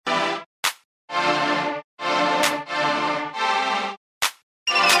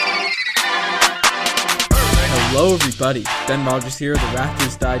Hello everybody, Ben Rogers here, the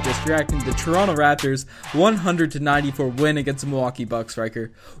Raptors Digest, reacting to the Toronto Raptors 100-94 win against the Milwaukee Bucks,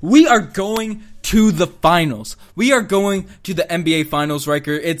 Riker. We are going to the finals. We are going to the NBA Finals,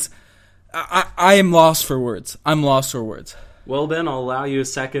 Riker. I am lost for words. I'm lost for words. Well, Ben, I'll allow you a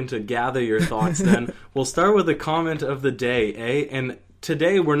second to gather your thoughts then. We'll start with the comment of the day, eh? And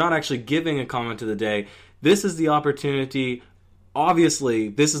today we're not actually giving a comment of the day. This is the opportunity. Obviously,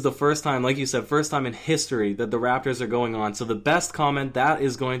 this is the first time, like you said, first time in history that the Raptors are going on. So the best comment, that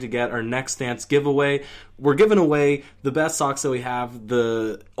is going to get our Next Dance giveaway. We're giving away the best socks that we have,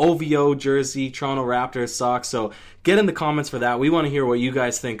 the OVO jersey, Toronto Raptors socks. So get in the comments for that. We want to hear what you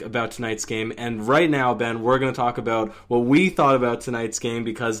guys think about tonight's game. And right now, Ben, we're going to talk about what we thought about tonight's game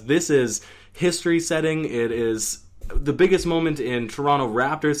because this is history setting. It is the biggest moment in Toronto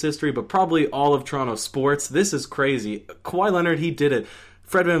Raptors history, but probably all of Toronto sports. This is crazy. Kawhi Leonard, he did it.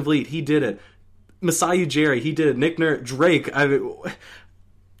 Fred VanVleet, he did it. Masai Ujiri, he did it. Nick Nurse, Drake.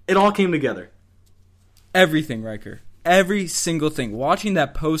 It all came together. Everything, Riker. Every single thing. Watching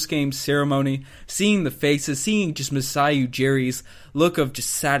that post-game ceremony, seeing the faces, seeing just Masai Ujiri's look of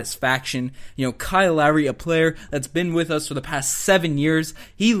just satisfaction. You know, Kyle Lowry, a player that's been with us for the past 7 years.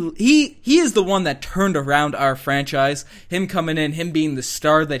 He is the one that turned around our franchise. Him coming in, him being the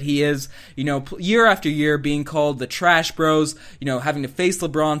star that he is. You know, year after year being called the trash bros. You know, having to face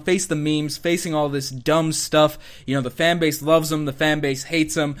LeBron, face the memes, facing all this dumb stuff. You know, the fan base loves him, the fan base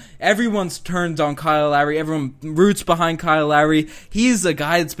hates him. Everyone's turned on Kyle Lowry. Everyone roots behind Kyle Lowry. He's a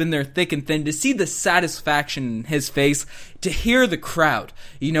guy that's been there thick and thin. To see the satisfaction in his face, to hear the crowd,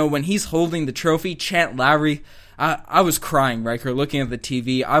 you know, when he's holding the trophy, chant Lowry. I was crying, Riker, looking at the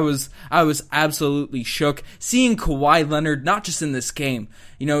TV. I was absolutely shook. Seeing Kawhi Leonard, not just in this game,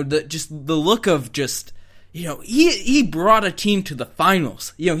 you know, the look of just, you know, he brought a team to the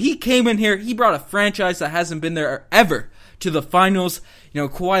finals. You know, he came in here, he brought a franchise that hasn't been there ever to the finals. You know,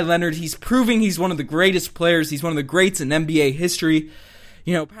 Kawhi Leonard, he's proving he's one of the greatest players. He's one of the greats in NBA history.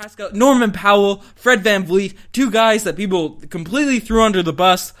 You know, Norman Powell, Fred VanVleet, two guys that people completely threw under the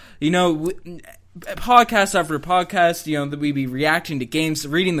bus. You know, podcast after podcast, you know, that we'd be reacting to games,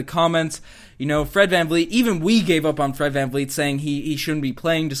 reading the comments. You know, Fred VanVleet, even we gave up on Fred VanVleet, saying he shouldn't be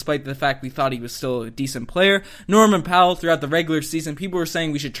playing despite the fact we thought he was still a decent player. Norman Powell, throughout the regular season, people were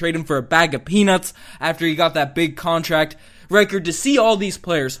saying we should trade him for a bag of peanuts after he got that big contract. Record, to see all these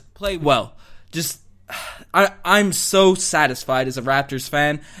players play well, I'm so satisfied as a Raptors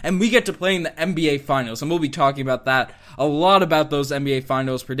fan, and we get to play in the NBA Finals, and we'll be talking about that, a lot about those NBA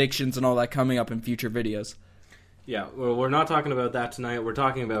Finals predictions and all that coming up in future videos. Yeah, well, we're not talking about that tonight. We're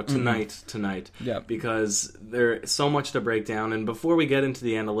talking about tonight, Yep. Because there's so much to break down. And before we get into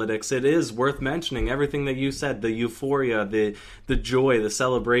the analytics, it is worth mentioning everything that you said, the euphoria, the joy, the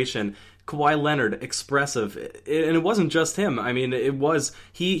celebration. Kawhi Leonard, expressive, and it wasn't just him. I mean, it was,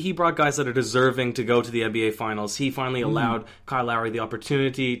 he brought guys that are deserving to go to the NBA Finals. He finally allowed Kyle Lowry the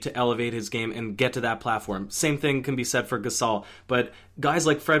opportunity to elevate his game and get to that platform. Same thing can be said for Gasol, but guys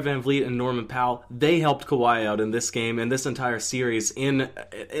like Fred VanVleet and Norman Powell, they helped Kawhi out in this game and this entire series, in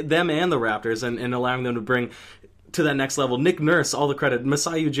them and the Raptors, and allowing them to bring to that next level. Nick Nurse, all the credit.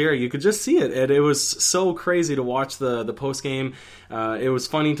 Masai Ujiri, you could just see it. And it was so crazy to watch the post-game. It was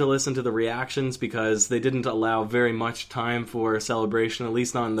funny to listen to the reactions because they didn't allow very much time for celebration, at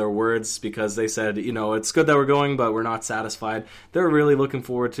least not in their words, because they said, you know, it's good that we're going, but we're not satisfied. They're really looking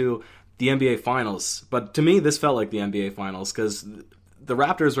forward to the NBA Finals. But to me, this felt like the NBA Finals because the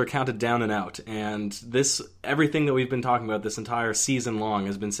Raptors were counted down and out, and everything that we've been talking about this entire season long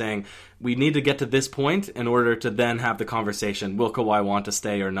has been saying we need to get to this point in order to then have the conversation, will Kawhi want to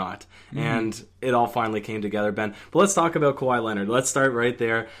stay or not? And it all finally came together, Ben. But let's talk about Kawhi Leonard. Let's start right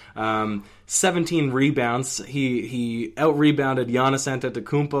there. 17 rebounds. He out-rebounded Giannis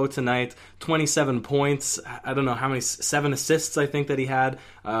Antetokounmpo tonight. 27 points. I don't know how many, 7 assists I think that he had.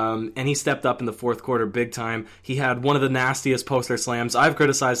 And he stepped up in the fourth quarter big time. He had one of the nastiest poster slams. I've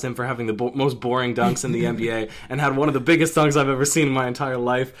criticized him for having the most boring dunks in the NBA and had one of the biggest dunks I've ever seen in my entire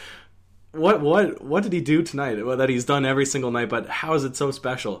life. What did he do tonight? Well, that he's done every single night, but how is it so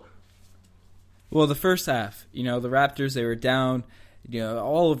special? Well, the first half, you know, the Raptors, they were down. You know,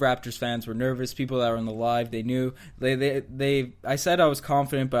 all of Raptors fans were nervous. People that were on the live, they knew. I said I was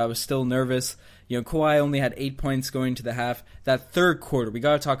confident, but I was still nervous. You know, Kawhi only had 8 points going to the half. That third quarter, we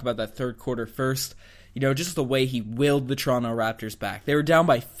got to talk about that third quarter first. You know, just the way he willed the Toronto Raptors back. They were down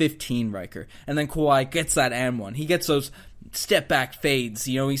by 15, Riker. And then Kawhi gets that and one. He gets those step back fades.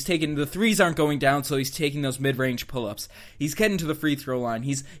 He's taking the threes aren't going down, so he's taking those mid-range pull-ups. He's getting to the free throw line.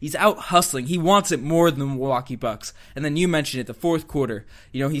 He's out hustling. He wants it more than the Milwaukee Bucks. And then you mentioned it, the fourth quarter.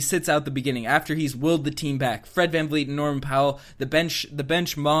 He sits out the beginning after he's willed the team back. Fred VanVleet and Norman Powell, the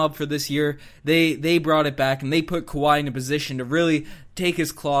bench mob for this year, they brought it back and they put Kawhi in a position to really take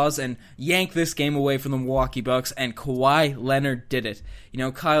his claws and yank this game away from the Milwaukee Bucks. And Kawhi Leonard did it.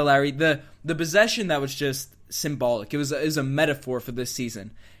 Kyle Lowry, the possession that was just symbolic. It was a metaphor for this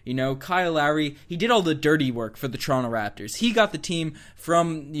season. Kyle Lowry, he did all the dirty work for the Toronto Raptors. He got the team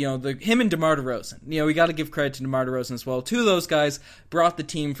from, him and DeMar DeRozan. We got to give credit to DeMar DeRozan as well. Two of those guys brought the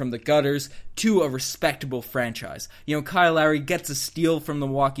team from the gutters to a respectable franchise. Kyle Lowry gets a steal from the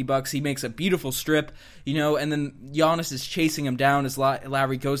Milwaukee Bucks. He makes a beautiful strip, and then Giannis is chasing him down as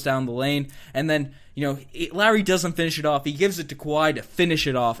Lowry goes down the lane. And then, Lowry doesn't finish it off. He gives it to Kawhi to finish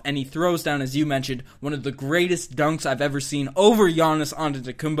it off, and he throws down, as you mentioned, one of the greatest dunks I've ever seen over Giannis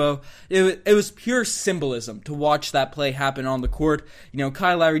Antetokounmpo. It was pure symbolism to watch that play happen on the court.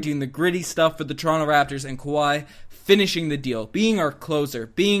 Kyle Lowry doing the gritty stuff for the Toronto Raptors, and Kawhi finishing the deal, being our closer,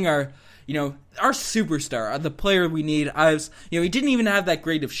 being our superstar, the player we need. He didn't even have that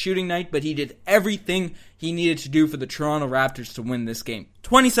great of shooting night, but he did everything he needed to do for the Toronto Raptors to win this game.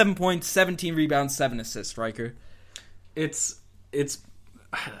 27 points, 17 rebounds, 7 assists, Riker.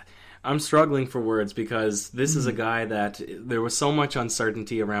 I'm struggling for words because this is a guy that there was so much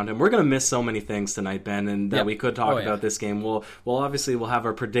uncertainty around him. We're going to miss so many things tonight, Ben, and that we could talk about this game. We'll have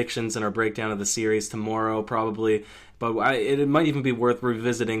our predictions and our breakdown of the series tomorrow, probably. But it might even be worth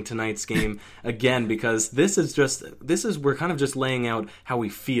revisiting tonight's game again, because we're kind of just laying out how we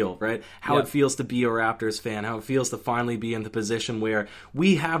feel, right? How it feels to be a Raptors fan, how it feels to finally be in the position where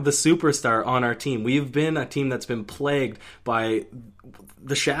we have the superstar on our team. We've been a team that's been plagued by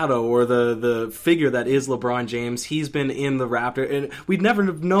the shadow or the figure that is LeBron James. He's been in the Raptor, and we'd never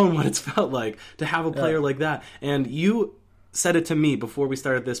have known what it's felt like to have a player like that. And you said it to me before we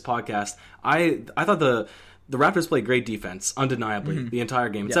started this podcast. I thought the Raptors played great defense, undeniably, the entire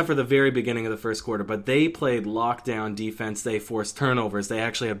game, except for the very beginning of the first quarter. But they played lockdown defense. They forced turnovers. They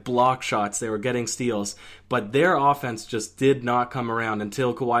actually had block shots. They were getting steals. But their offense just did not come around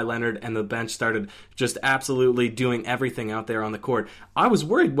until Kawhi Leonard and the bench started just absolutely doing everything out there on the court. I was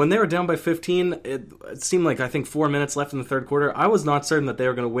worried when they were down by 15. It seemed like, I think, 4 minutes left in the third quarter. I was not certain that they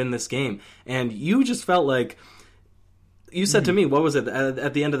were going to win this game. And you just felt like... You said to me, what was it,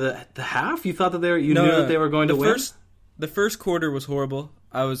 at the end of the half? You thought that knew that they were going to win? The first quarter was horrible.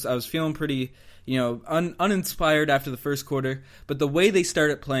 I was feeling pretty, uninspired after the first quarter. But the way they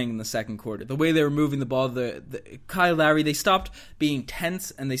started playing in the second quarter, the way they were moving the ball, the Kyle Lowry, they stopped being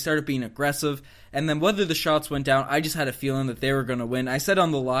tense and they started being aggressive. And then whether the shots went down, I just had a feeling that they were going to win. I said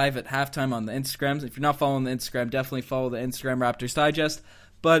on the live at halftime on the Instagrams, if you're not following the Instagram, definitely follow the Instagram Raptors Digest.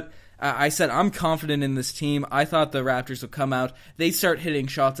 But I said, I'm confident in this team. I thought the Raptors would come out. They'd start hitting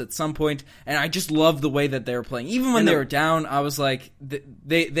shots at some point, and I just loved the way that they were playing. Even when they were down, I was like,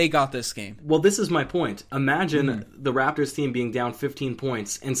 they got this game. Well, this is my point. Imagine the Raptors team being down 15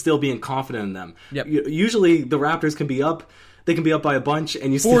 points and still being confident in them. Yep. Usually the Raptors can be up. They can be up by a bunch,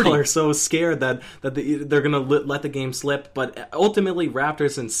 and you 40. still are so scared that they're going to let the game slip. But ultimately,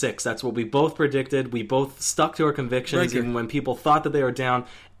 Raptors in 6. That's what we both predicted. We both stuck to our convictions, even when people thought that they were down.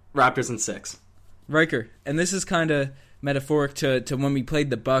 Raptors in 6. Riker, and this is kind of metaphoric to when we played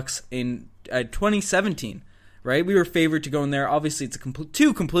the Bucks in 2017, right? We were favored to go in there. Obviously, it's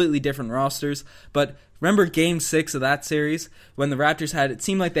two completely different rosters, but remember Game 6 of that series when the Raptors it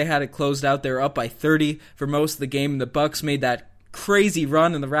seemed like they had it closed out. They were up by 30 for most of the game. The Bucks made that crazy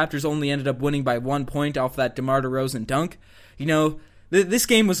run, and the Raptors only ended up winning by 1 point off that DeMar DeRozan dunk. This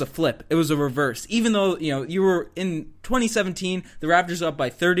game was a flip. It was a reverse. Even though, you were in 2017, the Raptors up by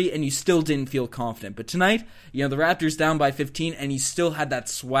 30, and you still didn't feel confident. But tonight, the Raptors down by 15, and you still had that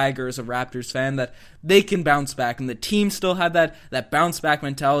swagger as a Raptors fan that they can bounce back. And the team still had that bounce back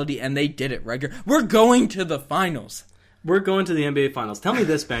mentality, and they did it, Riker. We're going to the finals. We're going to the NBA Finals. Tell me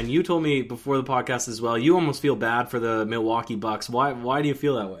this, Ben. You told me before the podcast as well, you almost feel bad for the Milwaukee Bucks. Why do you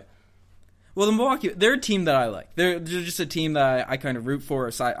feel that way? Well, the Milwaukee, they're a team that I like. They're just a team that I kind of root for.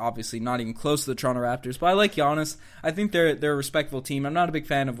 Aside, obviously, not even close to the Toronto Raptors, but I like Giannis. I think they're a respectable team. I'm not a big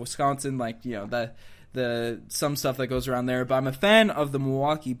fan of Wisconsin, the some stuff that goes around there, but I'm a fan of the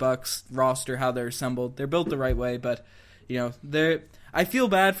Milwaukee Bucks roster, how they're assembled. They're built the right way, but I feel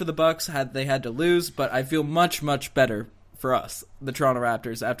bad for the Bucks they had to lose, but I feel much, much better for us, the Toronto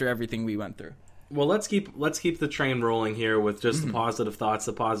Raptors, after everything we went through. Well, let's keep the train rolling here with just the positive thoughts,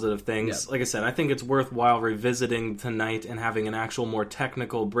 the positive things. Like I said, I think it's worthwhile revisiting tonight and having an actual more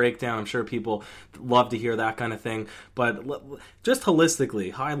technical breakdown. I'm sure people love to hear that kind of thing. But just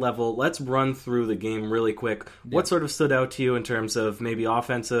holistically, high level, let's run through the game really quick. What sort of stood out to you in terms of maybe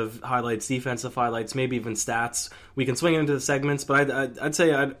offensive highlights, defensive highlights, maybe even stats? We can swing into the segments, but I'd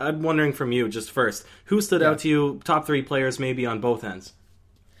say I'm wondering from you just first, who stood out to you, top 3 players maybe on both ends?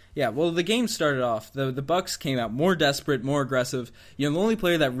 Yeah, well, the game started off. The Bucks came out more desperate, more aggressive. The only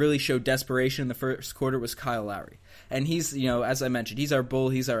player that really showed desperation in the first quarter was Kyle Lowry. And he's, as I mentioned, he's our bull,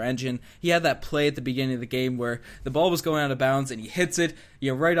 he's our engine. He had that play at the beginning of the game where the ball was going out of bounds and he hits it,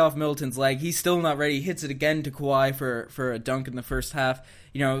 right off Middleton's leg. He's still not ready. He hits it again to Kawhi for a dunk in the first half.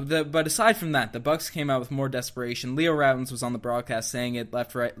 But aside from that, the Bucks came out with more desperation. Leo Rautins was on the broadcast saying it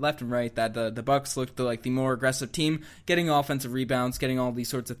left and right that the Bucks looked like the more aggressive team, getting offensive rebounds, getting all these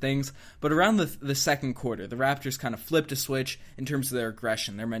sorts of things. But around the second quarter, the Raptors kind of flipped a switch in terms of their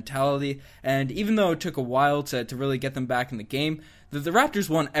aggression, their mentality, and even though it took a while to really get them back in the game, the Raptors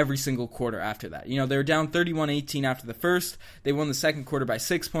won every single quarter after that. They were down 31-18 after the first. They won the second quarter by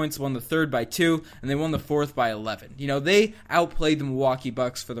 6 points, won the third by 2, and they won the fourth by 11. They outplayed the Milwaukee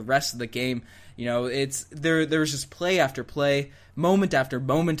Bucks for the rest of the game. There was just play after play, moment after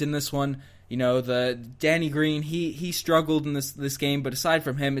moment in this one. The Danny Green, he struggled in this game, but aside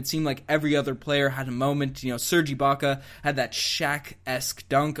from him, it seemed like every other player had a moment. Serge Ibaka had that Shaq-esque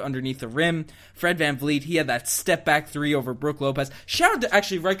dunk underneath the rim. Fred VanVleet, he had that step-back 3 over Brook Lopez. Shout out to,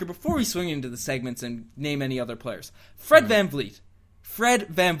 actually, Riker, before we swing into the segments and name any other players. Fred VanVleet,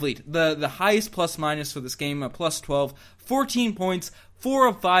 the highest plus-minus for this game, a plus 12, 14 points, 4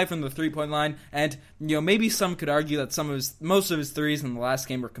 of 5 from the three-point line, and maybe some could argue that most of his threes in the last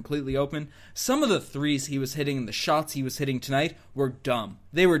game were completely open. Some of the threes he was hitting and the shots he was hitting tonight were dumb.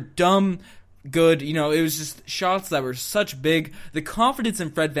 They were dumb good. It was just shots that were such big. The confidence in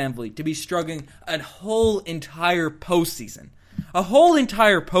Fred VanVleet to be struggling a whole entire postseason,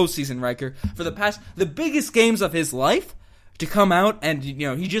 Riker, for the biggest games of his life, to come out and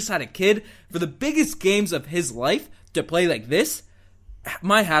he just had a kid, for the biggest games of his life to play like this.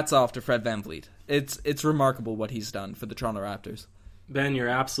 My hat's off to Fred VanVleet. It's remarkable what he's done for the Toronto Raptors. Ben, you're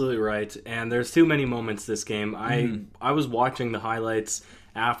absolutely right. And there's too many moments this game. I was watching the highlights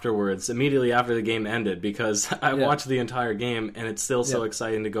afterwards, immediately after the game ended, because I watched the entire game, and it's still so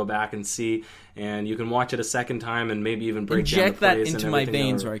exciting to go back and see. And you can watch it a second time and maybe even break down the plays. Inject that into my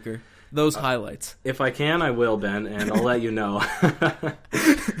veins, Riker. Those highlights. If I can, I will, Ben, and I'll let you know.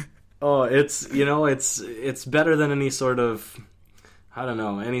 Oh, it's better than any sort of, I don't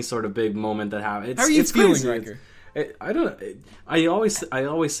know, any sort of big moment that happened. How are you feeling, Riker? I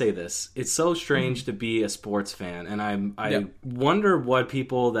always say this. It's so strange to be a sports fan, and I wonder what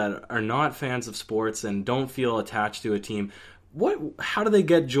people that are not fans of sports and don't feel attached to a team, how do they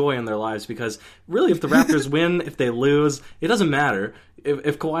get joy in their lives? Because really, if the Raptors win, if they lose, it doesn't matter.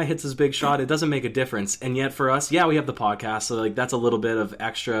 If Kawhi hits his big shot, it doesn't make a difference. And yet for us, we have the podcast, so that's a little bit of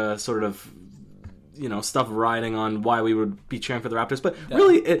extra sort of stuff riding on why we would be cheering for the Raptors. But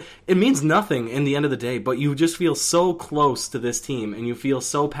really, it means nothing in the end of the day, but you just feel so close to this team, and you feel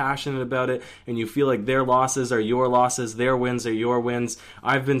so passionate about it, and you feel like their losses are your losses, their wins are your wins.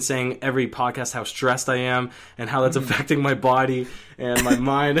 I've been saying every podcast how stressed I am, and how that's affecting my body and my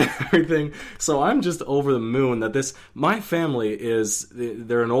mind and everything. So I'm just over the moon that my family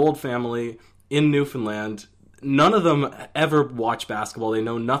they're an old family in Newfoundland. None of them ever watch basketball. They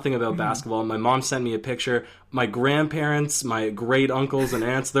know nothing about basketball. My mom sent me a picture. My grandparents, my great uncles and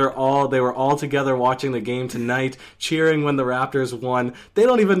aunts, they were all together watching the game tonight, cheering when the Raptors won. They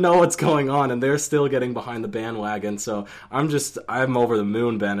don't even know what's going on, and they're still getting behind the bandwagon. So I'm over the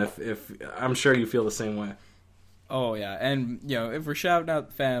moon, Ben. If I'm sure you feel the same way. Oh yeah, and if we're shouting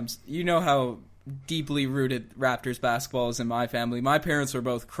out the fams, how deeply rooted Raptors basketball is in my family. My parents were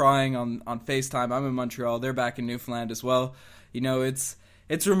both crying on FaceTime. I'm in Montreal. They're back in Newfoundland as well. It's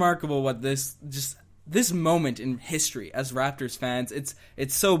remarkable what this moment in history as Raptors fans.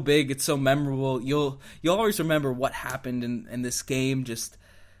 It's so big. It's so memorable. You'll always remember what happened in this game. Just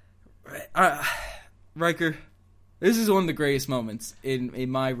Riker, this is one of the greatest moments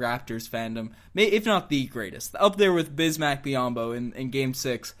in my Raptors fandom, if not the greatest. Up there with Bismack Biyombo in Game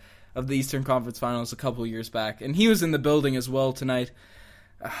 6 of the Eastern Conference Finals a couple years back. And he was in the building as well tonight.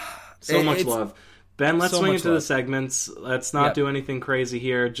 So much love. Ben, let's swing into the segments. Let's not do anything crazy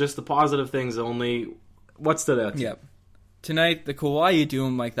here. Just the positive things only. What stood out to you? Yep. Tonight, the Kawhi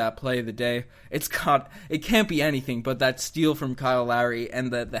doing like that play of the day, it can't be anything but that steal from Kyle Lowry and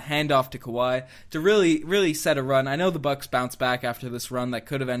the handoff to Kawhi to really, really set a run. I know the Bucks bounced back after this run that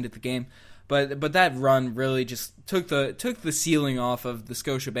could have ended the game, But that run really just took the ceiling off of the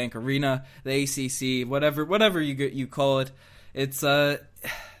Scotiabank Arena, the ACC, whatever you call it. It's that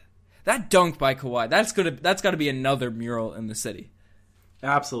dunk by Kawhi. That's got to be another mural in the city.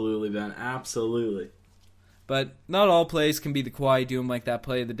 Absolutely, Ben. Absolutely. But not all plays can be the Kawhi Doom like that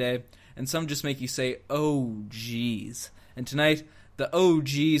play of the day, and some just make you say, "Oh, geez." And tonight, the "Oh,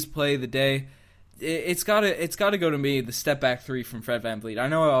 geez" play of the day. It's gotta go to me, the step back three from Fred VanVleet. I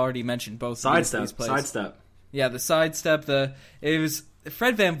know I already mentioned both of these plays. Sidestep. Yeah, the sidestep. It was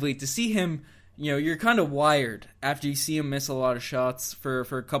Fred VanVleet. To see him, you're kind of wired after you see him miss a lot of shots for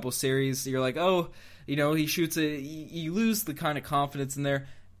a couple series. You're like, oh, he shoots you lose the kind of confidence in there.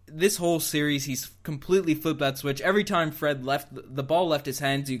 This whole series, he's completely flipped that switch. Every time Fred the ball left his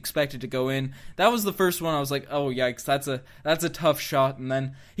hands, you expect it to go in. That was the first one I was like, oh, yikes, that's a tough shot. And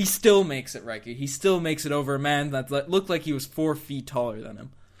then he still makes it, Riker. He still makes it over a man that looked like he was 4 feet taller than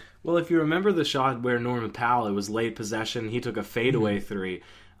him. Well, if you remember the shot where Norman Powell, it was late possession, he took a fadeaway three.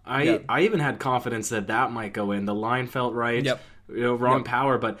 I even had confidence that might go in. The line felt right. Yep. Wrong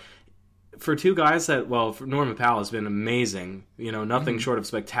power, but for two guys for Norman Powell has been amazing, nothing short of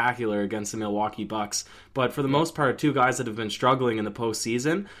spectacular against the Milwaukee Bucks. But for the most part, two guys that have been struggling in the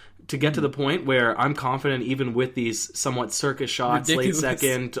postseason, to get to the point where I'm confident even with these somewhat circus shots, Ridiculous. late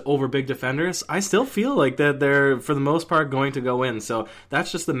second, over big defenders, I still feel like that they're, for the most part, going to go in. So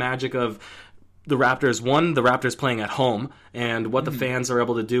that's just the magic of the Raptors. One, the Raptors playing at home and what the fans are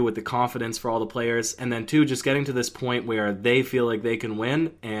able to do with the confidence for all the players. And then two, just getting to this point where they feel like they can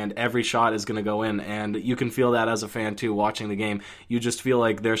win and every shot is going to go in. And you can feel that as a fan too, watching the game. You just feel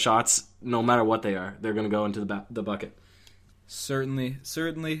like their shots, no matter what they are, they're going to go into the bucket. Certainly.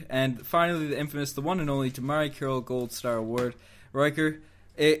 And finally, the infamous, the one and only DeMarre Carroll Gold Star Award. Riker,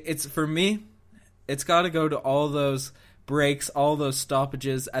 it's for me, it's got to go to all those breaks, all those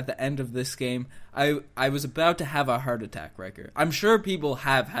stoppages at the end of this game. I was about to have a heart attack, Riker. I'm sure people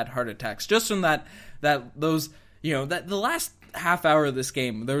have had heart attacks just from the last half hour of this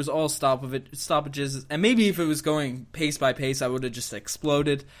game. There was all stoppages, and maybe if it was going pace by pace, I would have just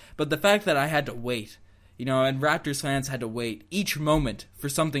exploded. But the fact that I had to wait, and Raptors fans had to wait each moment for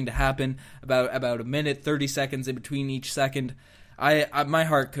something to happen, about a minute, 30 seconds in between each second, my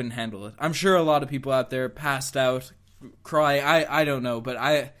heart couldn't handle it. I'm sure a lot of people out there passed out, cry. I don't know, but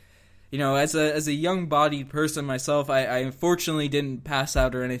as a young-bodied person myself, I unfortunately didn't pass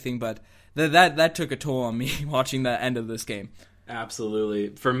out or anything, but that took a toll on me watching the end of this game. Absolutely.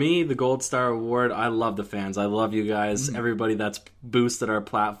 For me, the Gold Star Award, I love the fans. I love you guys, everybody that's boosted our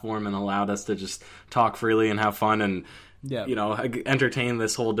platform and allowed us to just talk freely and have fun and entertain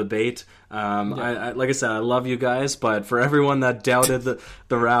this whole debate. I like I said, I love you guys, but for everyone that doubted the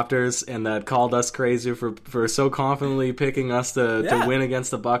Raptors and that called us crazy for so confidently picking us to win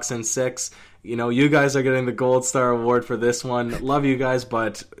against the Bucks in 6, you guys are getting the Gold Star Award for this one. Love you guys,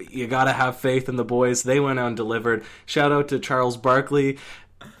 but you gotta have faith in the boys. They went out and delivered. Shout out to Charles Barkley.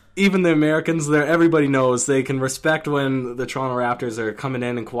 Even the Americans there, everybody knows they can respect when the Toronto Raptors are coming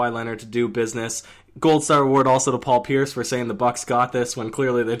in and Kawhi Leonard to do business. Gold Star Award also to Paul Pierce for saying the Bucks got this when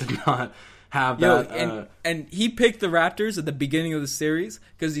clearly they did not have that. And he picked the Raptors at the beginning of the series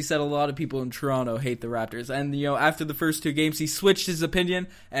because he said a lot of people in Toronto hate the Raptors. And, after the first 2 games, he switched his opinion,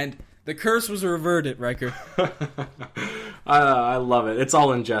 and the curse was reverted, Riker. I love it. It's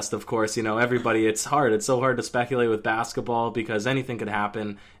all in jest, of course. Everybody, it's hard. It's so hard to speculate with basketball because anything could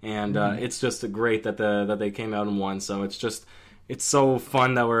happen. And it's just great that they came out and won. So it's so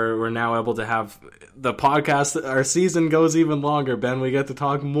fun that we're now able to have the podcast. Our season goes even longer, Ben. We get to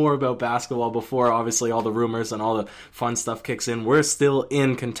talk more about basketball before, obviously, all the rumors and all the fun stuff kicks in. We're still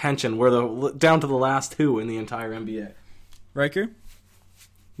in contention. We're down to the last 2 in the entire NBA. Riker,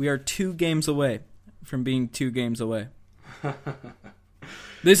 we are 2 games away from being 2 games away.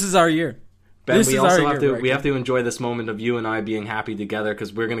 This is our year. Ben, we also have to enjoy this moment of you and I being happy together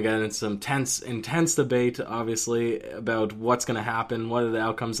because we're going to get into some intense debate, obviously, about what's going to happen, what the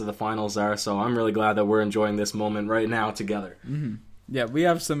outcomes of the finals are. So I'm really glad that we're enjoying this moment right now together. Mm-hmm. Yeah, we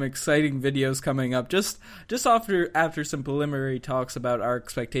have some exciting videos coming up just after some preliminary talks about our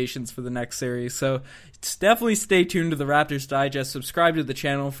expectations for the next series. So definitely stay tuned to the Raptors Digest. Subscribe to the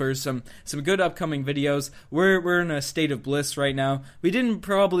channel for some good upcoming videos. We're in a state of bliss right now. We didn't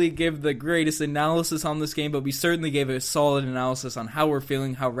probably give the greatest analysis on this game, but we certainly gave a solid analysis on how we're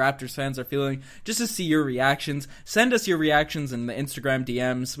feeling, how Raptors fans are feeling, just to see your reactions. Send us your reactions in the Instagram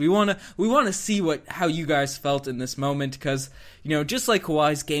DMs. We want to see how you guys felt in this moment because just like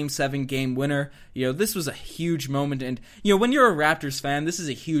Kawhi's Game 7 game winner, this was a huge moment. And, when you're a Raptors fan, this is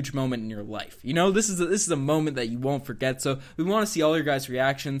a huge moment in your life. This is a moment that you won't forget. So we want to see all your guys'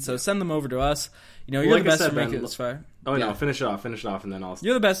 reactions. So send them over to us. You're like the best I said, for making Ben, it this far. Oh, no, finish it off, and then I'll...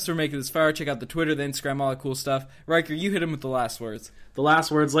 You're the best for making it this far. Check out the Twitter, the Instagram, all that cool stuff. Riker, you hit him with the last words. The last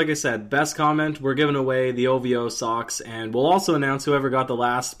words, like I said, best comment, we're giving away the OVO socks, and we'll also announce whoever got the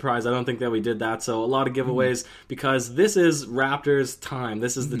last prize. I don't think that we did that, so a lot of giveaways, because this is Raptors time.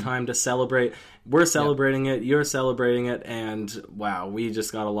 This is the time to celebrate. We're celebrating it, you're celebrating it, and wow, we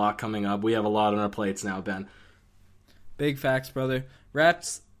just got a lot coming up. We have a lot on our plates now, Ben. Big facts, brother.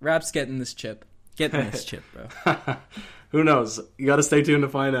 Raps getting this chip. Getting this chip, bro. Who knows? You got to stay tuned to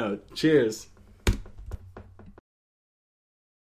find out. Cheers.